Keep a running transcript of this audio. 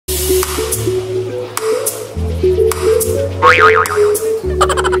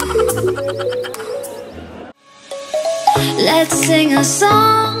Let's sing a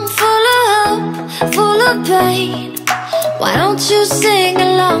song full of hope, full of pain. Why don't you sing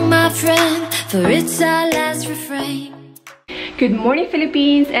along, my friend, for it's our last refrain. Good morning,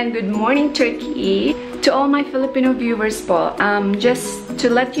 Philippines, and good morning, Turkey. To all my Filipino viewers po, just to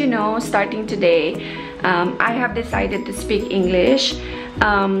let you know, starting today, I have decided to speak English.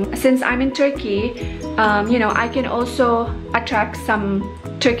 Since I'm in Turkey, you know, I can also attract some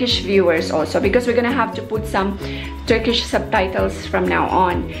Turkish viewers also, because we're gonna have to put some Turkish subtitles from now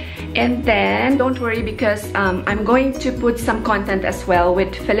on. And then don't worry, because I'm going to put some content as well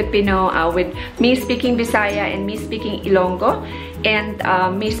with Filipino, with me speaking Bisaya and me speaking Ilonggo, and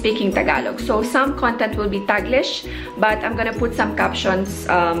me speaking Tagalog. So some content will be Taglish, but I'm gonna put some captions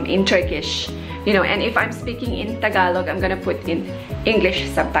in Turkish, you know, and if I'm speaking in Tagalog, I'm gonna put in English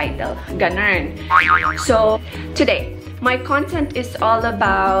subtitle. Ganun. So today, my content is all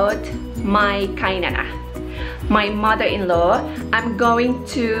about my kainana, my mother-in-law. I'm going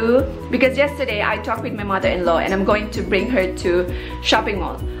to, because yesterday I talked with my mother-in-law and I'm going to bring her to shopping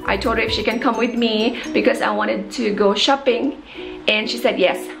mall. I told her if she can come with me because I wanted to go shopping, and she said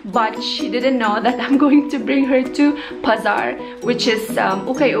yes, but she didn't know that I'm going to bring her to Pazar, which is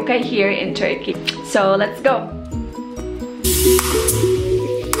ukay-ukay here in Turkey. So let's go.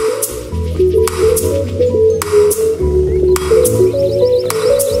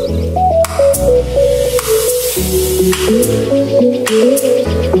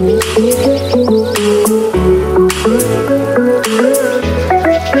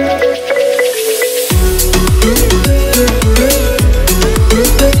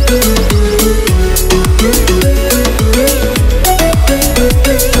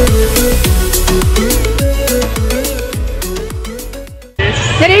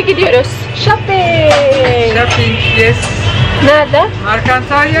 Nereye gidiyoruz? Shopping! Shopping, yes. Nerede?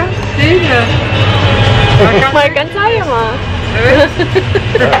 Markantarya değil mi? Markantarya mı? Evet.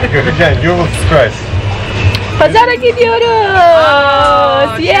 Göreceksin, you will surprise. Pazara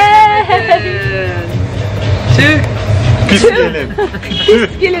gidiyoruz! Yeah! Tüh! Pis gelin.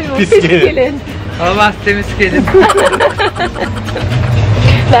 Pis gelin mi? Pis Pis gelin. gelin. Olmaz, temiz gelin.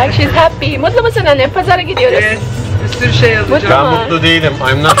 Bak, she's happy. Mutlu musun anne? Pazara gidiyoruz. Yes. Bir sürü şey alacağım. Ben mutlu değilim.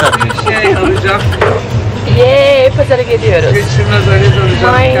 I'm not happy. Bir şey alacağım. Yay! Pazara gidiyoruz. Geçirmez valiz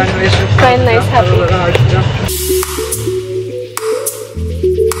alacağım. Fine. Kendime eşim Fine, nice, happy. paraları harcayacağım.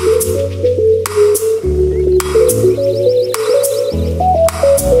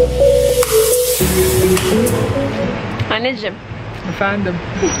 Anneciğim, Efendim.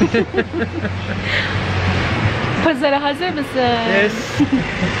 pazara hazır mısın? Yes.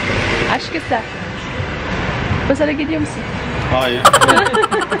 Aşkısı. Pazara gidiyor musun? Hayır.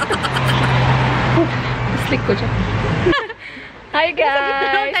 Pislik koca. Hi guys.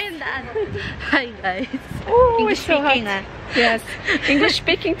 Hi guys. Oh, English it's so hot. speaking. Yes, English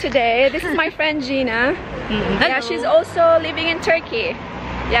speaking today. This is my friend Gina. Yeah, she's also living in Turkey.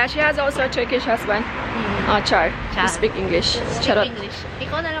 Yeah, she has also a Turkish husband. Oh, Char. You speak English. Charot. English.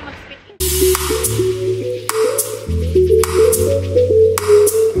 Ikaw na lang mag-speak.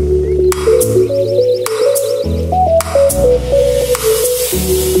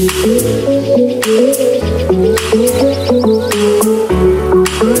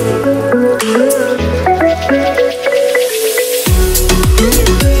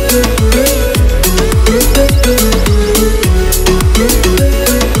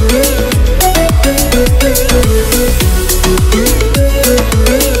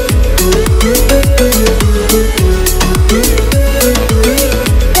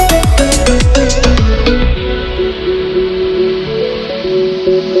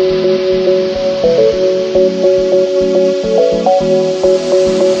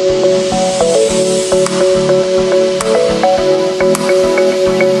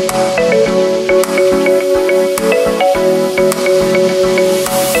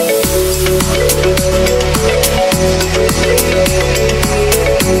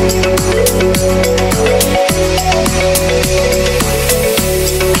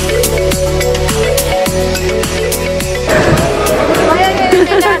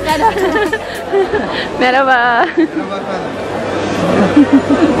 Merhaba.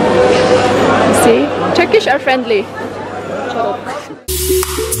 See, Turkish are friendly.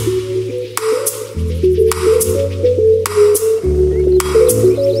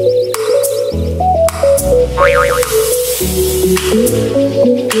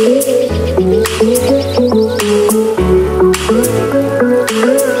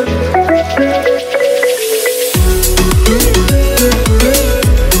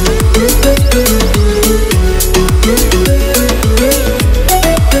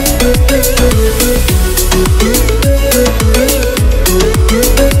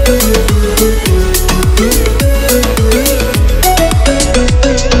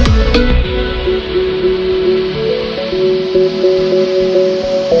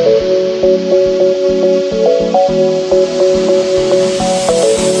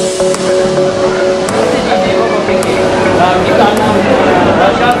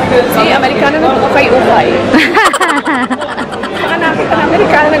 See, Amerikano nag-ukay-ukay.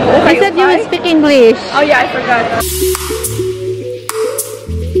 Amerikano nag-ukay-ukay. You said you would speak English. Oh yeah, I forgot.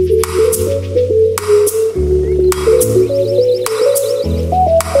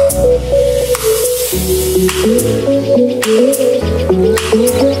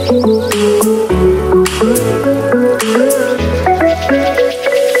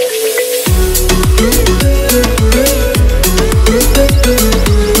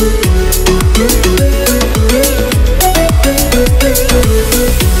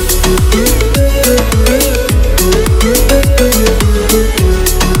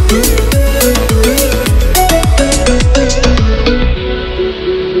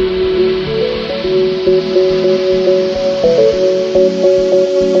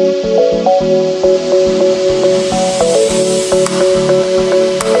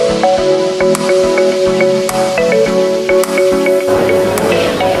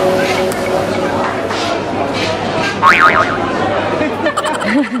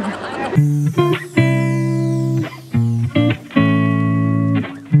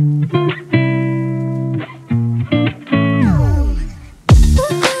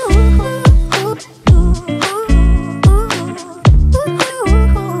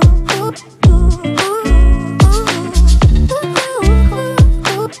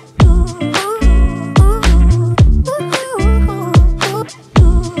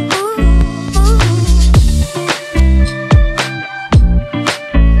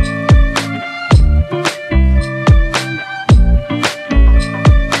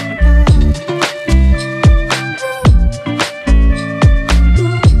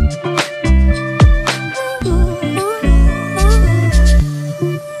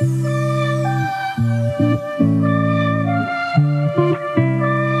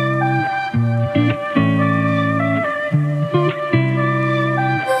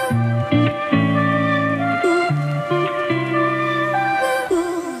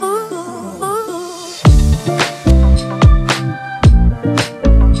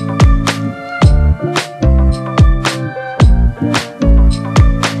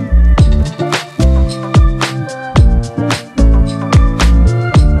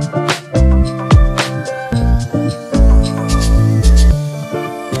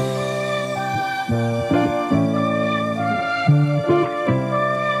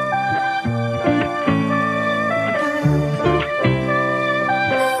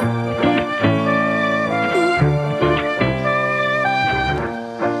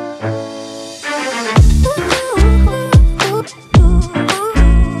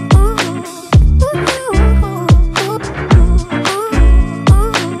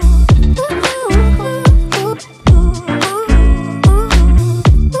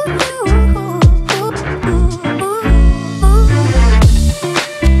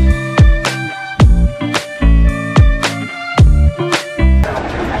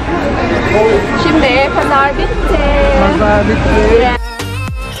 Pazar bitti. Pazar bitti.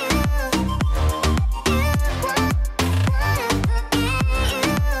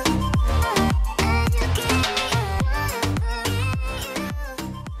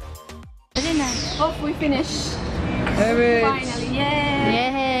 Hope we finish. Evet. Finally, yay!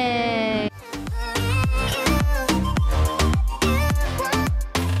 Yay!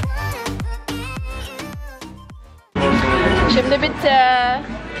 Şimdi bitti.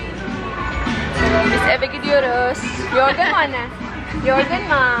 Biz eve gidiyoruz. Yorgun mu anne? Yorgun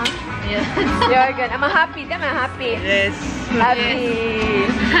mu? Yorgun. Ama happy değil mi? Happy. Yes. Happy.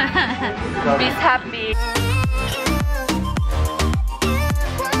 Biz happy.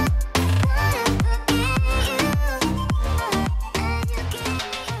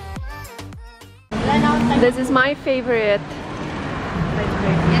 This is my favorite.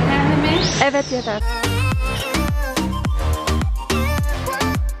 Evet, yeter.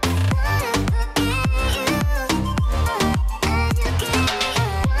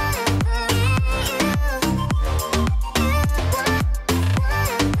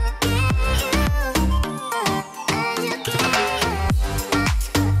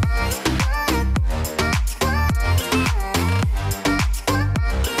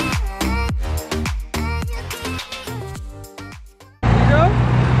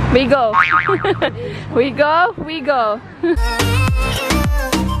 We go. We go. We go.